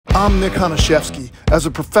I'm Nick Honashevsky. As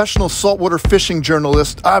a professional saltwater fishing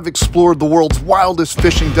journalist, I've explored the world's wildest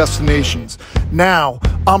fishing destinations. Now,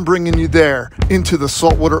 I'm bringing you there, into the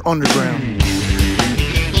saltwater underground.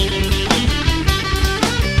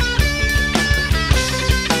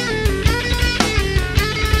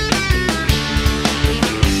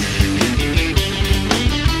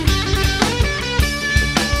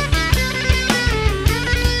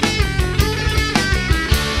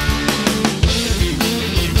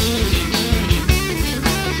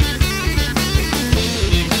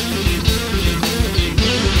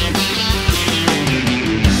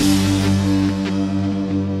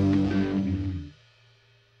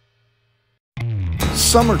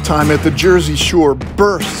 Summertime at the Jersey Shore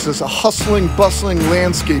bursts as a hustling, bustling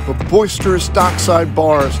landscape of boisterous dockside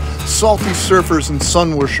bars, salty surfers, and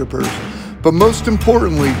sun worshippers. But most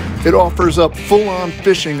importantly, it offers up full-on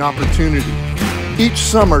fishing opportunity. Each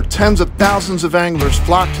summer, tens of thousands of anglers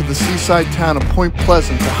flock to the seaside town of Point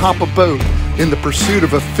Pleasant to hop a boat in the pursuit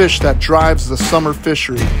of a fish that drives the summer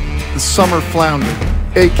fishery, the summer flounder,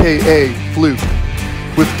 aka fluke.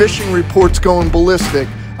 With fishing reports going ballistic,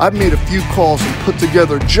 I've made a few calls and put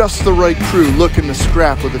together just the right crew looking to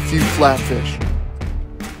scrap with a few flatfish.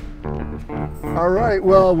 All right,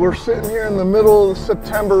 well, we're sitting here in the middle of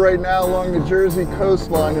September right now along the Jersey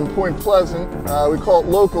coastline in Point Pleasant. We call it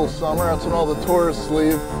local summer. That's when all the tourists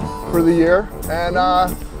leave for the year. And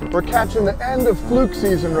we're catching the end of fluke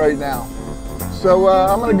season right now. So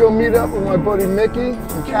I'm gonna go meet up with my buddy Mickey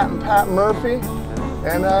and Capt and Pat Murphy.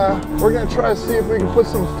 And we're going to try to see if we can put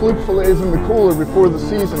some fluke fillets in the cooler before the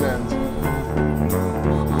season ends.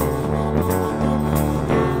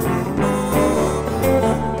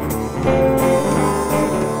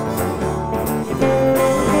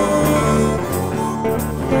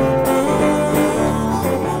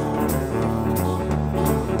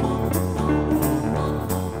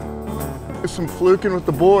 Get some fluking with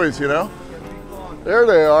the boys, you know? There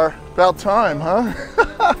they are. About time, huh?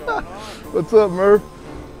 What's up, Murph?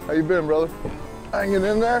 How you been, brother? Hanging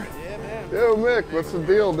in there? Yeah, man. Yo, Mick, what's the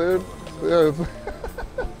deal, dude? Yeah.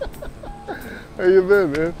 How you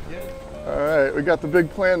been, man? Yeah. All right, we got the big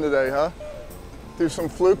plan today, huh? Do some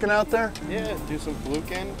fluking out there? Yeah, do some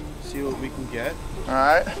fluking, see what we can get. All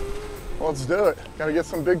right, well, let's do it. Gotta get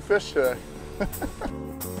some big fish today.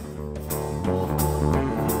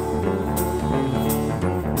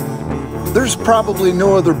 There's probably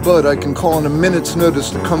no other bud I can call on a minute's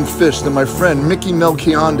notice to come fish than my friend Mickey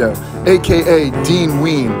Melchiondo, aka Dean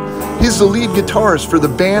Ween. He's the lead guitarist for the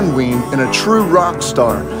band Ween and a true rock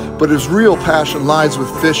star, but his real passion lies with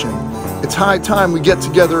fishing. It's high time we get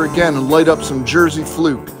together again and light up some Jersey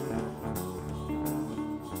fluke.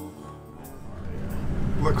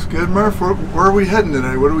 Looks good, Murph. Where are we heading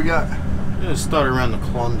today? What do we got? I'm gonna start around the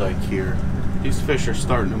Klondike here. These fish are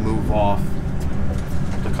starting to move off.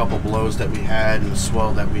 The couple blows that we had and the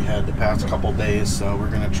swell that we had the past couple days, so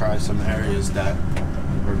we're gonna try some areas that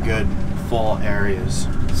are good fall areas.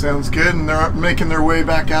 Sounds good, and they're making their way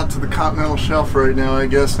back out to the continental shelf right now, I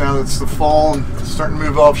guess, now that it's the fall and starting to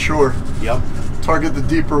move offshore. Yep. Target the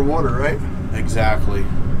deeper water, right? Exactly.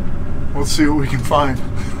 Let's see what we can find.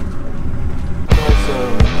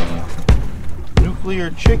 Also,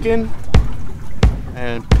 nuclear chicken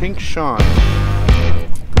and pink shine.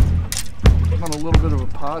 I'm on a little bit of a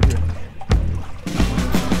pod here.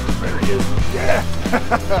 There he is. Yeah!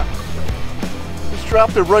 Just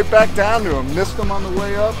dropped it right back down to him. Missed him on the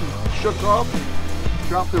way up and shook off and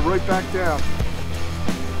dropped it right back down.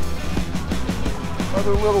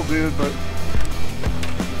 Another little dude, but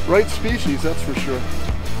right species, that's for sure.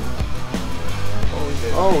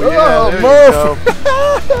 Oh yeah, Murph!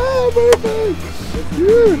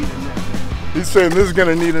 Dude. He's saying this is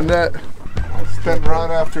gonna need a net. Spent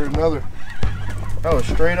right after another. Oh,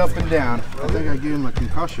 straight up and down. I think I gave him a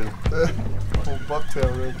concussion. Whole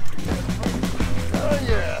bucktail rig. Oh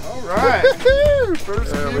yeah! All right.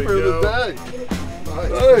 First keeper of the day.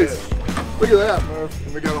 Nice. Look at that, Murph.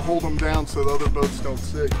 And we gotta hold them down so the other boats don't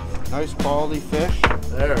sink. Nice quality fish.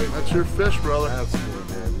 There, that's your fish, brother. That's good,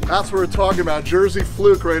 man. That's what we're talking about. Jersey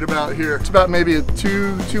fluke right about here. It's about maybe a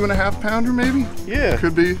 2.5 pounder, maybe? Yeah.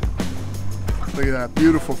 Could be. Look at that,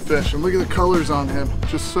 beautiful fish. And look at the colors on him.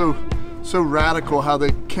 Just so radical how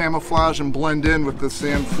they camouflage and blend in with the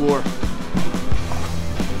sand floor.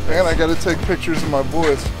 And I gotta take pictures of my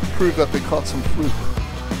boys to prove that they caught some fluke.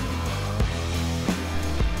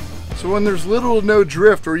 So when there's little to no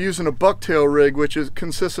drift, we're using a bucktail rig, which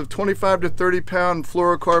consists of 25 to 30 pound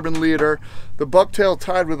fluorocarbon leader, the bucktail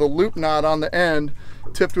tied with a loop knot on the end,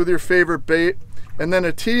 tipped with your favorite bait, and then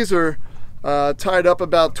a teaser tied up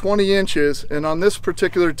about 20 inches. And on this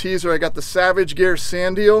particular teaser, I got the Savage Gear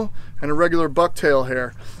sand eel and a regular bucktail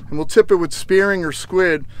hair. And we'll tip it with spearing or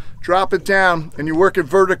squid, drop it down, and you work it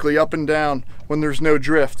vertically up and down when there's no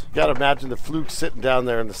drift. You gotta imagine the fluke sitting down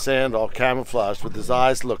there in the sand all camouflaged with his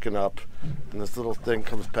eyes looking up, and this little thing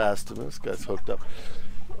comes past him. This guy's hooked up.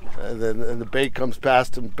 And then the bait comes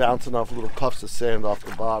past him, bouncing off little puffs of sand off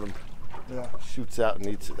the bottom. Yeah. Shoots out and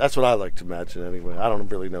eats it. That's what I like to imagine anyway. I don't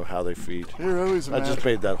really know how they feed. You're always I just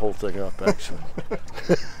made that whole thing up, actually.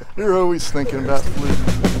 You're always thinking about fluke.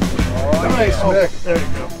 Oh, Nice, yeah. Nick. There you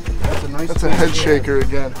go. That's a nice. That's a head shaker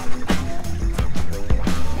again.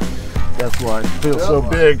 That's why it feels so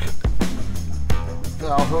big.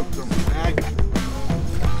 I'll hook them.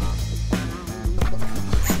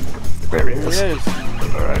 There he is.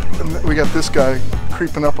 All right, and we got this guy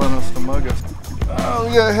creeping up on us to mug us. Oh,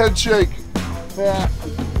 we got a head shake. Yeah.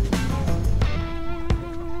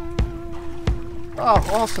 Oh,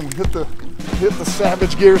 awesome! Hit the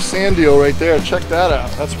Savage Gear sand eel right there. Check that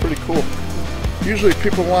out. That's pretty cool. Usually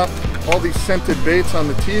people want all these scented baits on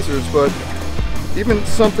the teasers, but even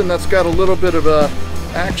something that's got a little bit of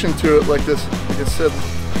action to it, like this, like I said,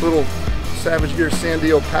 little Savage Gear sand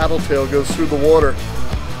eel paddle tail goes through the water,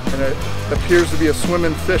 and it appears to be a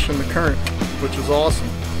swimming fish in the current, which is awesome.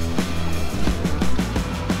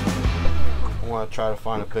 I want to try to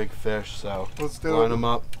find a big fish, so Let's do line it. them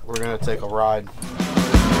up. We're gonna take a ride.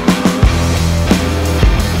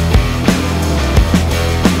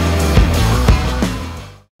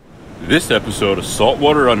 This episode of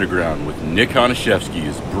Saltwater Underground with Nick Honashevsky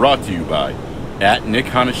is brought to you by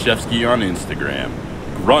 @NickHonashevsky on Instagram,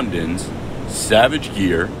 Grundens, Savage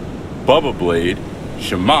Gear, Bubba Blade,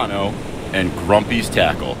 Shimano, and Grumpy's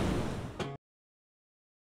Tackle.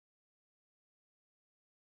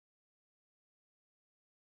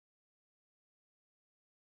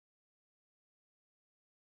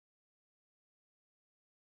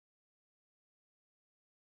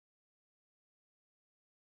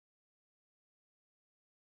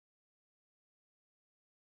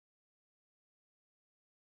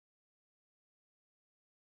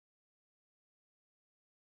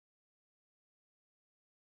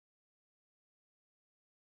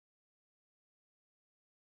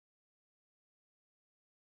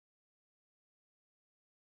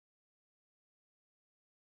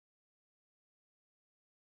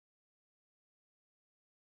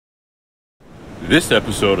 This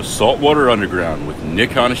episode of Saltwater Underground with Nick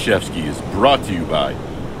Honashevsky is brought to you by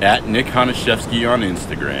 @NickHonashevsky on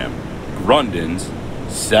Instagram, Grundens,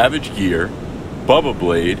 Savage Gear, Bubba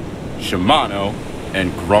Blade, Shimano,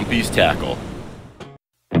 and Grumpy's Tackle.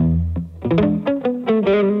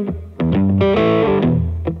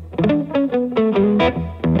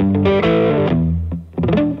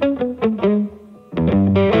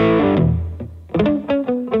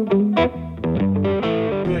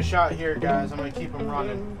 Shot here, guys. I'm gonna keep them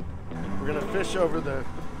running. We're gonna fish over the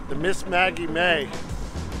Miss Maggie May.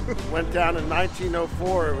 Went down in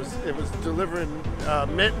 1904. It was delivering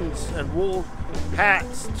mittens and wool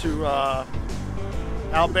hats to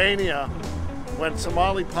Albania when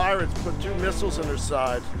Somali pirates put 2 missiles in her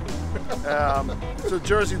side. It's a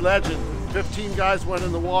Jersey legend. 15 guys went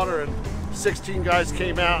in the water and 16 guys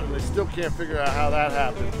came out, and they still can't figure out how that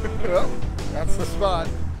happened. Well, that's the spot.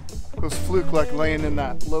 Those fluke like laying in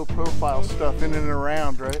that low profile stuff in and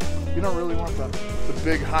around, right? You don't really want the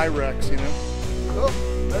big high wrecks, you know? Oh,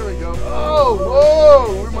 there we go. Oh,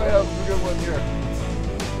 whoa! We might have a good one here.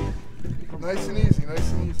 Nice and easy,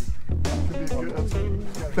 nice and easy. Could be good.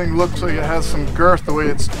 That thing looks like it has some girth the way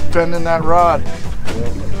it's bending that rod.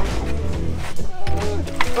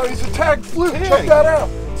 Oh, he's a tagged fluke. Check that out.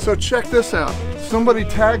 So check this out. Somebody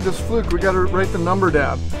tagged this fluke. We got to write the number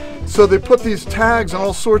down. So they put these tags on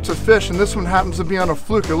all sorts of fish, and this one happens to be on a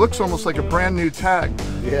fluke. It looks almost like a brand new tag.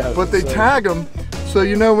 Yeah. But they tag them, so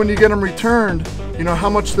you know when you get them returned, you know how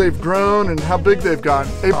much they've grown and how big they've gotten.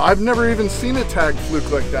 I've never even seen a tagged fluke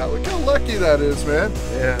like that. Look how lucky that is, man.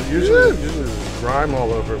 Yeah, usually there's grime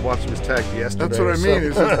all over it. Watched him tagged yesterday. That's what I mean.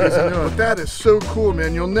 Is but that is so cool,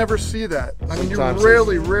 man. You'll never see that. I mean, you Sometimes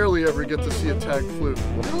rarely ever get to see a tagged fluke.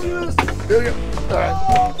 Look at this. There you go. All right.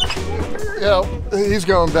 Yeah, he's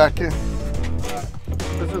going back in.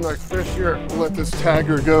 There's a nice fish here. We'll let this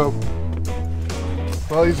tagger go.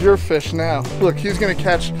 Well, he's your fish now. Look, he's gonna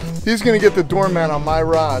get the doormat on my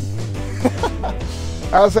rod.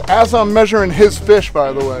 as I'm measuring his fish,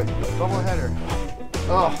 by the way. Double header.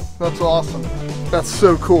 Oh, that's awesome. That's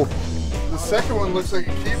so cool. The second one looks like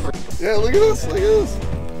a keeper. Yeah, look at this, look at this.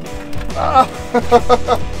 Ah.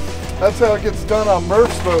 That's how it gets done on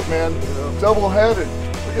Murph's boat, man. Double-headed.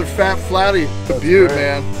 Look at Fat Flatty, the beaut,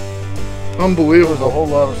 man. Unbelievable. There's a whole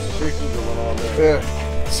lot of shaking going on there.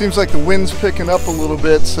 Yeah. Seems like the wind's picking up a little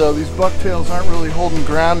bit, so these bucktails aren't really holding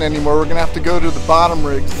ground anymore. We're gonna have to go to the bottom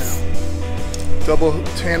rigs now. Double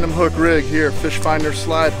tandem hook rig here, fish finder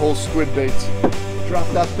slide, whole squid baits. Drop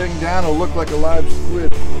that thing down, it'll look like a live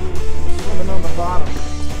squid swimming on the bottom.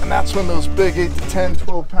 And that's when those big 8 to 10,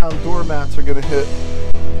 12 pound doormats are gonna hit.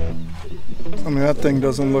 I mean, that thing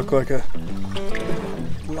doesn't look like a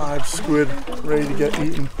live squid ready to get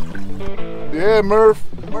eaten. Yeah, Murph.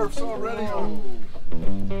 Murph's already on.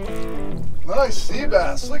 Nice sea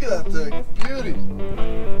bass. Look at that thing. Beauty.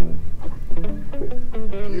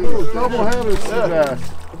 Beautiful. Double-header sea bass.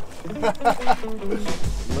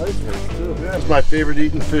 Nice one too. Yeah. That's my favorite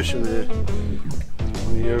eating fish in the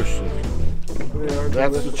ocean. They are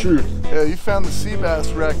That's delicious. the truth. Yeah, you found the sea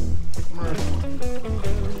bass wreck, Murph.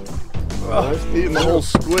 Oh, eating the whole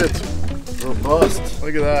squid. Robust.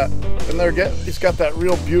 Look at that. And he's got that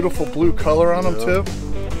real beautiful blue color on him too.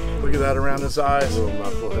 Look at that around his eyes. Little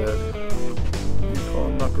knucklehead. You call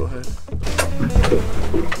him knucklehead.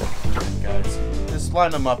 Guys, just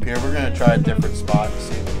line them up here. We're gonna try a different spot and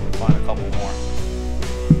see if we can find a couple more.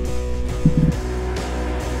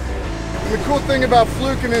 And the cool thing about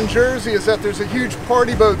fluking in Jersey is that there's a huge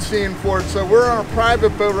party boat scene for it. So we're on a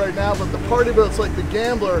private boat right now, but the party boats like the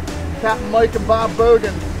Gambler, Captain Mike and Bob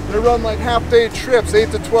Bogan, they run like half-day trips,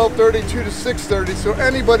 8 to 12:30, 2 to 6:30, so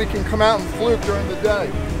anybody can come out and fluke during the day.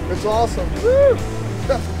 It's awesome. Woo!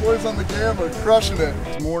 Got the boys on the Gambler crushing it.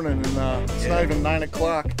 It's morning and it's not even 9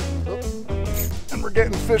 o'clock. And we're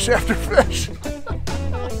getting fish after fish.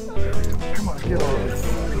 Come on, get on it.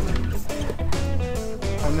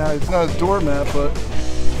 And now it's not a doormat, but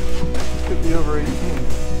it could be over 18.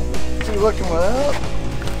 See, looking well.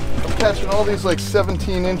 I'm catching all these like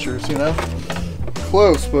 17 inchers, you know?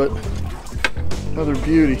 Close, but another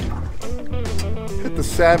beauty. Hit the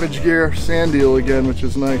Savage Gear sand eel again, which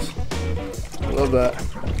is nice. I love that.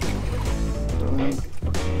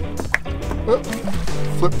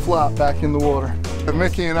 Flip flop back in the water.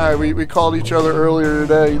 Mickey and I, we called each other earlier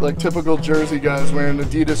today, like typical Jersey guys wearing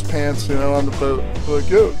Adidas pants, you know, on the boat. Like,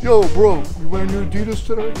 yo, bro, you wearing your Adidas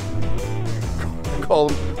today? I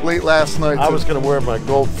called him late last night. I was gonna wear my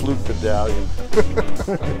gold fluke medallion.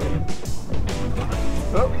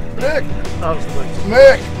 Oh, Mick! I was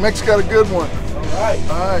like, Mick's got a good one. Alright.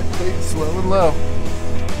 All right, bait slow and low.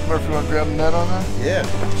 Murphy, you want to grab the net on that? Yeah.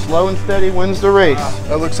 Slow and steady wins the race.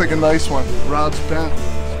 That looks like a nice one. Rod's bent.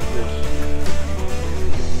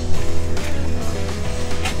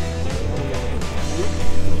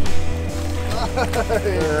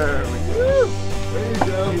 There you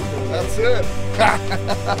go. That's it.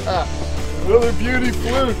 Another beauty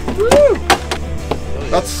fluke. Woo!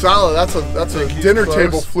 That's solid. That's a dinner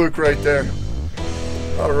table fluke right there.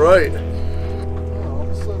 All right. All of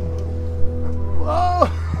a sudden.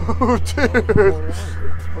 Oh, dude.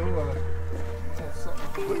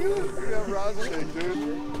 Look at that rod shake, dude.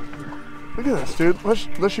 Look at this, dude.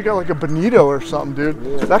 Unless you got like a bonito or something, dude.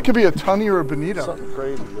 Yeah. That could be a tunny or a bonito. something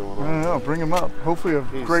crazy going on. I don't know. Bring him up. Hopefully a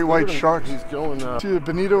He's great white scooting. shark. He's going. It's either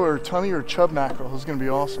bonito or tunny or chub mackerel. This is gonna be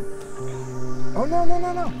awesome. Oh no!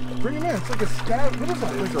 Bring him in. It's like a scab. What is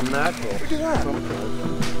that? It's a mackerel. Look at that.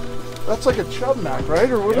 That's like a chub mac, right?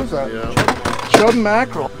 Or what is that? Yeah. Chub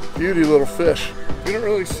mackerel. Beauty little fish. We don't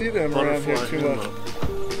really see them around here Butterfly too much. inlet.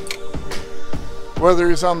 Whether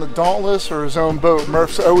he's on the Dauntless or his own boat,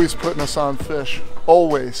 Murph's always putting us on fish.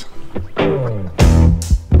 Always.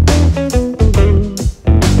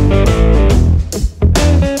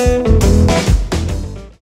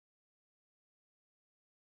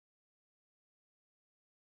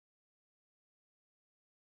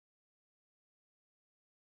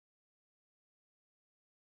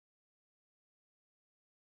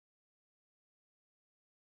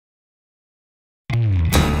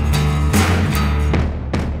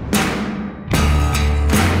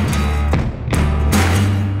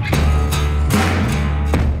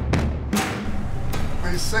 What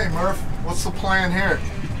do you say, Murph? What's the plan here?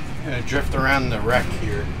 I'm gonna drift around the wreck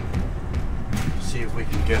here. See if we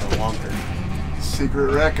can get a lunker.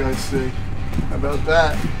 Secret wreck, I see. How about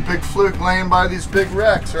that? Big fluke laying by these big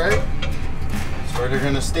wrecks, right? That's where they're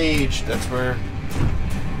gonna stage. That's where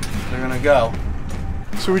they're gonna go.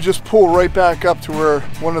 So we just pull right back up to where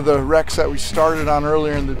one of the wrecks that we started on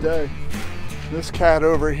earlier in the day. This cat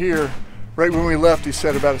over here, right when we left, he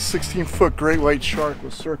said about a 16-foot great white shark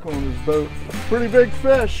was circling his boat. Pretty big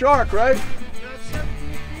fish, shark, right?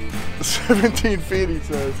 17 feet, he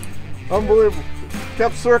says. Unbelievable.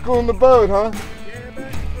 Kept circling the boat, huh?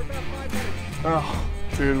 Oh,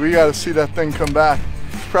 dude, we gotta see that thing come back.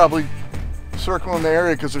 It's probably circling the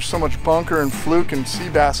area because there's so much bunker and fluke and sea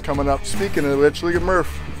bass coming up. Speaking of which, look at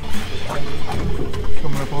Murph.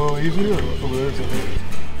 Coming up a little easier? Or there's a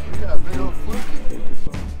yeah, big old fluke.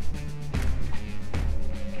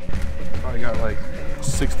 I got like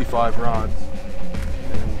 65 rods.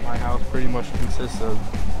 And my house pretty much consists of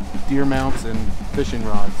deer mounts and fishing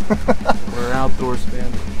rods. We're an outdoors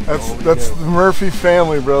family. That's the Murphy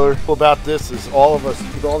family, brother. Well, about this is all of us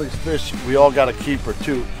with all these fish, we all got a keeper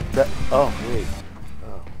too. Oh, wait.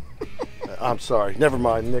 Oh. I'm sorry. Never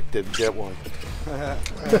mind. Nick didn't get one.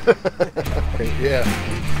 Yeah.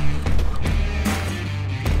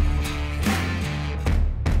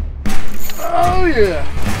 Oh yeah.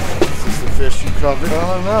 This is the fish you covered.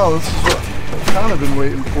 I don't know. This is what I've kind of been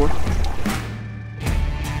waiting for.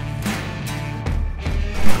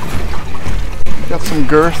 Got some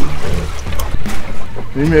girth.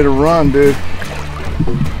 He made a run, dude.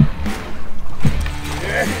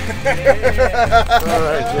 All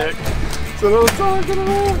right, Nick. That's what I'm talking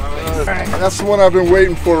about. That's the one I've been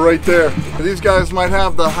waiting for right there. These guys might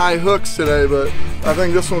have the high hooks today, but I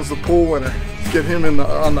think this one's the pool winner. Let's get him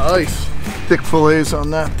on the ice. Thick fillets on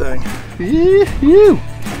that thing. Yee-hoo.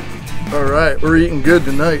 All right, we're eating good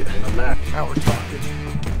tonight. Now we're talking.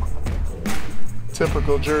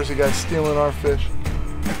 Typical Jersey guy stealing our fish.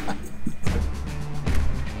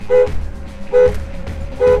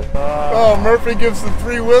 Oh, Murphy gives the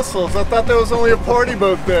 3 whistles. I thought that was only a party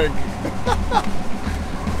boat thing.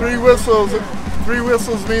 3 whistles. 3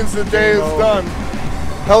 whistles means the day is done.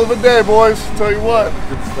 Hell of a day, boys. Tell you what.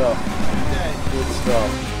 Good stuff. Good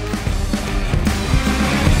stuff.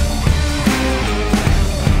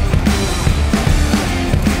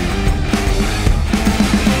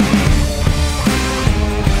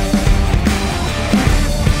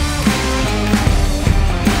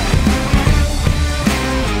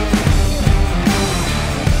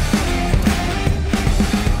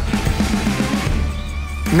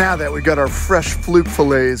 Now that we got our fresh fluke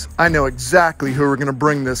fillets, I know exactly who we're gonna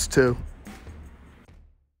bring this to.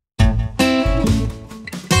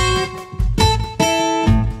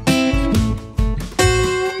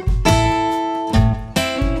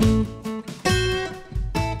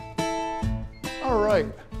 All right,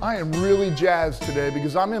 I am really jazzed today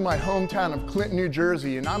because I'm in my hometown of Clinton, New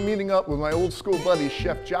Jersey, and I'm meeting up with my old school buddy,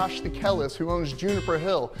 Chef Josh DeChellis, who owns Juniper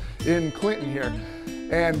Hill in Clinton here.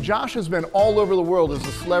 And Josh has been all over the world as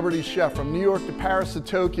a celebrity chef, from New York to Paris to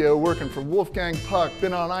Tokyo, working for Wolfgang Puck,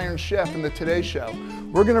 been on Iron Chef and the Today Show.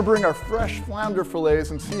 We're gonna bring our fresh flounder fillets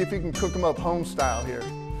and see if he can cook them up home style here.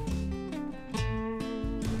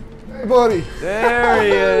 Hey buddy. There he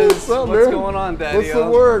is. What's up, What's dude? going on, Daddy? What's the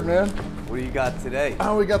word, man? What do you got today?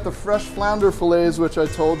 Oh, we got the fresh flounder fillets, which I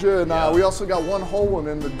told you, and we also got one whole one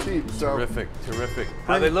in the deep. So Terrific, terrific.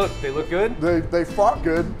 How they look? They look good? they fought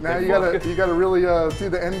good. Now you gotta really do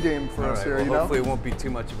the end game for us here, well, you know? hopefully it won't be too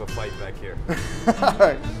much of a fight back here. All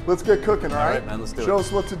right, let's get cooking, all right? All right, man, let's do it. Show us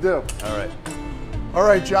what to do. All right. All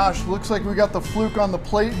right, Josh, looks like we got the fluke on the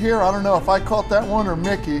plate here. I don't know if I caught that one or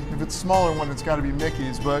Mickey. If it's a smaller one, it's gotta be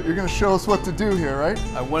Mickey's, but you're gonna show us what to do here, right?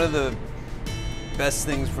 One of the best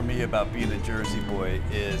things for me about being a Jersey boy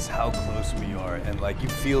is how close we are, and like you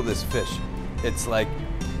feel this fish. It's like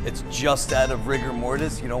it's just out of rigor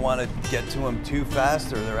mortis. You don't want to get to them too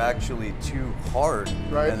fast, or they're actually too hard.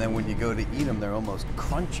 Right. And then when you go to eat them, they're almost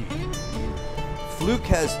crunchy. Fluke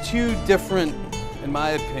has 2 different, in my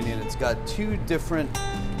opinion, it's got 2 different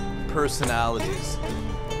personalities.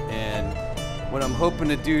 And what I'm hoping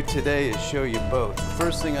to do today is show you both. The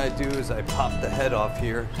first thing I do is I pop the head off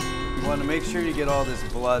here. You want to make sure you get all this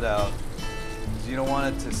blood out, because you don't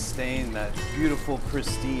want it to stain that beautiful,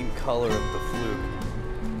 pristine color of the fluke.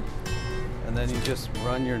 And then you just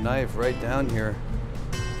run your knife right down here,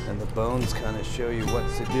 and the bones kind of show you what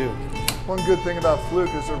to do. One good thing about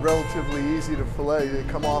fluke is they're relatively easy to fillet. They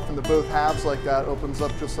come off into both halves like that, opens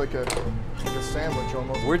up just like a sandwich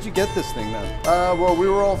almost. Where'd you get this thing then? Well, we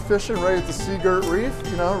were all fishing right at the Sea Girt Reef,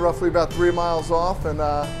 you know, roughly about 3 miles off, and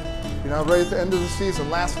you know, right at the end of the season,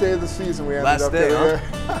 last day of the season, we ended up there.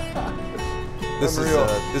 Huh? This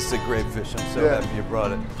is a great fish. I'm so happy you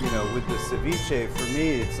brought it. You know, with the ceviche, for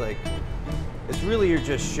me, it's like, it's really, you're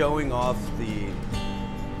just showing off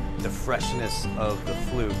the freshness of the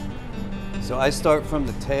fluke. So I start from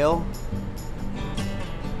the tail,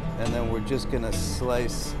 and then we're just gonna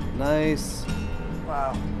slice nice.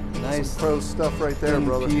 Wow. Nice. Some pro stuff right there, thin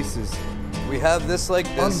brother. Pieces. We have this like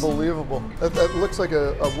this. Unbelievable. That looks like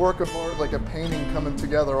a work of art, like a painting coming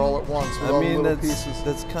together all at once with all the little pieces.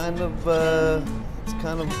 That's kind of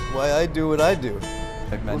why I do what I do.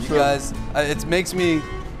 Like, man, you guys, it makes me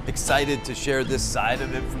excited to share this side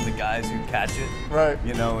of it from the guys who catch it. Right.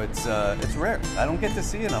 You know, it's rare. I don't get to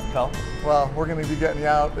see enough, pal. Well, we're going to be getting you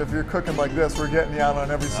out. If you're cooking like this, we're getting you out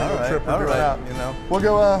on every single trip we're doing out. You know, we'll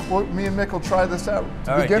go. Me and Mick will try this out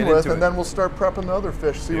to begin with, and then we'll start prepping the other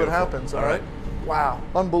fish. See what happens. All right. Wow,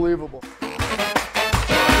 unbelievable.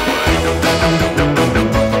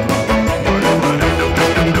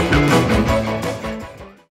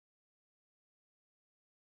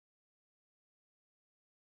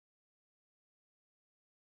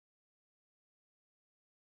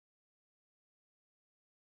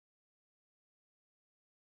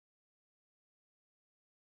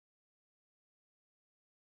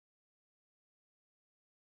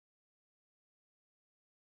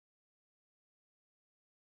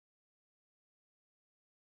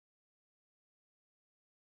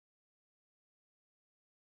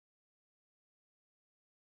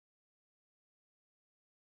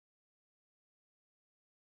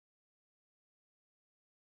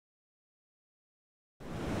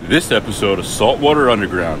 This episode of Saltwater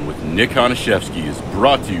Underground with Nick Honashevsky is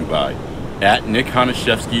brought to you by @Nick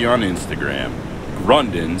Honashevsky on Instagram,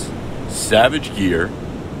 Grundens, Savage Gear,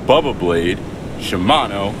 Bubba Blade,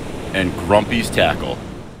 Shimano, and Grumpy's Tackle.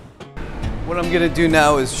 what I'm gonna do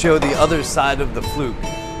now is show the other side of the fluke,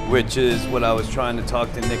 which is what I was trying to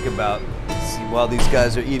talk to Nick about. See, while these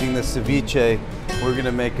guys are eating the ceviche, we're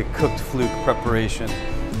gonna make a cooked fluke preparation.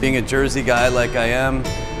 Being a Jersey guy like I am,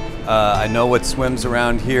 I know what swims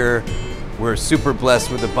around here. We're super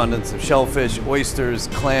blessed with abundance of shellfish, oysters,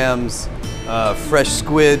 clams, fresh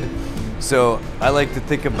squid. So I like to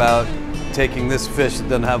think about taking this fish that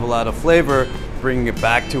doesn't have a lot of flavor, bringing it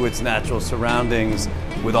back to its natural surroundings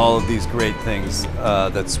with all of these great things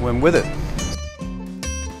that swim with it.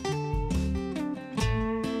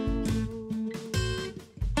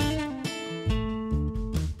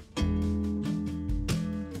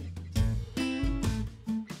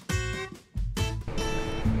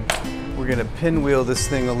 We're gonna pinwheel this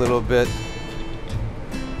thing a little bit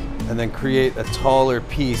and then create a taller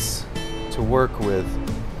piece to work with.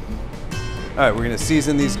 All right, we're gonna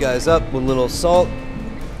season these guys up with a little salt.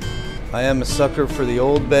 I am a sucker for the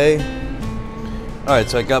Old Bay. All right,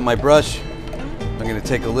 so I got my brush. I'm gonna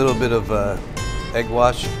take a little bit of egg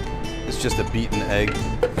wash. It's just a beaten egg.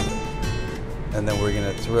 And then we're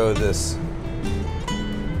gonna throw this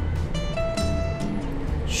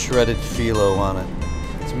shredded phyllo on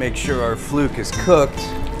it to make sure our fluke is cooked.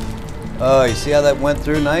 Oh, you see how that went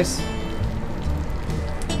through nice?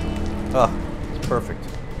 Oh, it's perfect.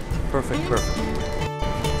 Perfect, perfect.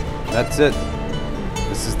 That's it.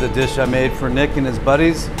 This is the dish I made for Nick and his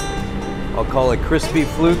buddies. I'll call it crispy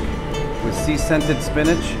fluke with sea-scented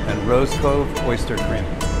spinach and Rose Cove oyster cream.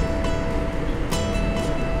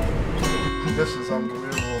 This is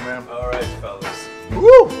unbelievable, man. All right, fellas.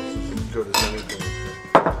 Woo! This is as good as anything.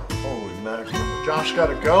 Holy mackerel. Josh got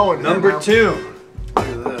it going. Number two. Look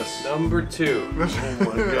at this. Number two. Oh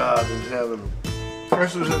my God in heaven.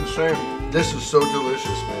 This is insane. This is so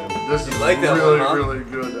delicious, man. This is like that really, one, huh? really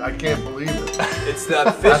good. I can't believe it. It's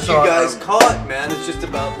that fish you guys caught, man. It's just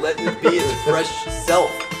about letting it be its fresh self.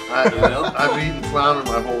 I've eaten flounder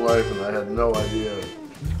my whole life and I had no idea.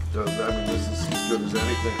 I mean, this is as good as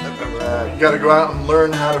anything I've ever had. You got to go out and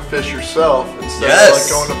learn how to fish yourself instead of like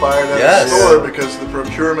going to buy it at a store, because the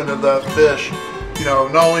procurement of that fish, you know,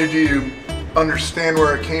 not only do you understand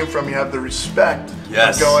where it came from, you have the respect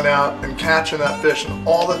of going out and catching that fish and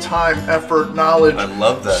all the time, effort, knowledge, I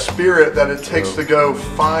love that. spirit that it takes to go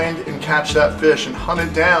find and catch that fish and hunt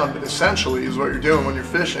it down. Essentially is what you're doing when you're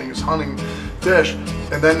fishing, is hunting fish,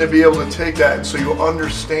 and then to be able to take that and so you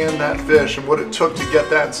understand that fish and what it took to get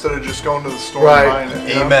that instead of just going to the store and buying it.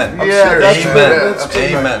 You know? Amen. Yeah, that's Amen. That's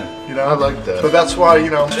Amen. You know, I like that. So that's why, you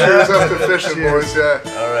know, cheers up to fishing, boys. Yeah.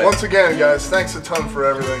 All right. Once again, guys, thanks a ton for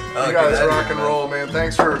everything. Oh, you guys good rock idea, and man. roll, man.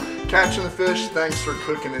 Thanks for catching the fish. Thanks for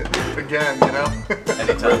cooking it again, you know?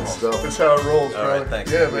 Anytime. That's how it rolls, All brother. right,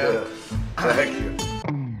 thanks. Yeah, man. Thank you.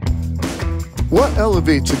 What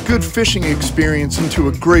elevates a good fishing experience into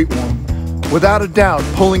a great one? Without a doubt,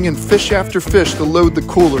 pulling in fish after fish to load the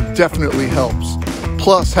cooler definitely helps.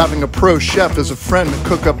 Plus, having a pro chef as a friend to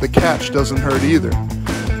cook up the catch doesn't hurt either.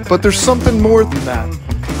 But there's something more than that.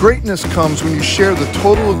 Greatness comes when you share the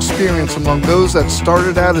total experience among those that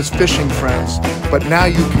started out as fishing friends, but now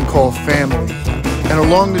you can call family. And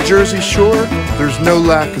along the Jersey Shore, there's no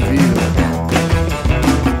lack of either.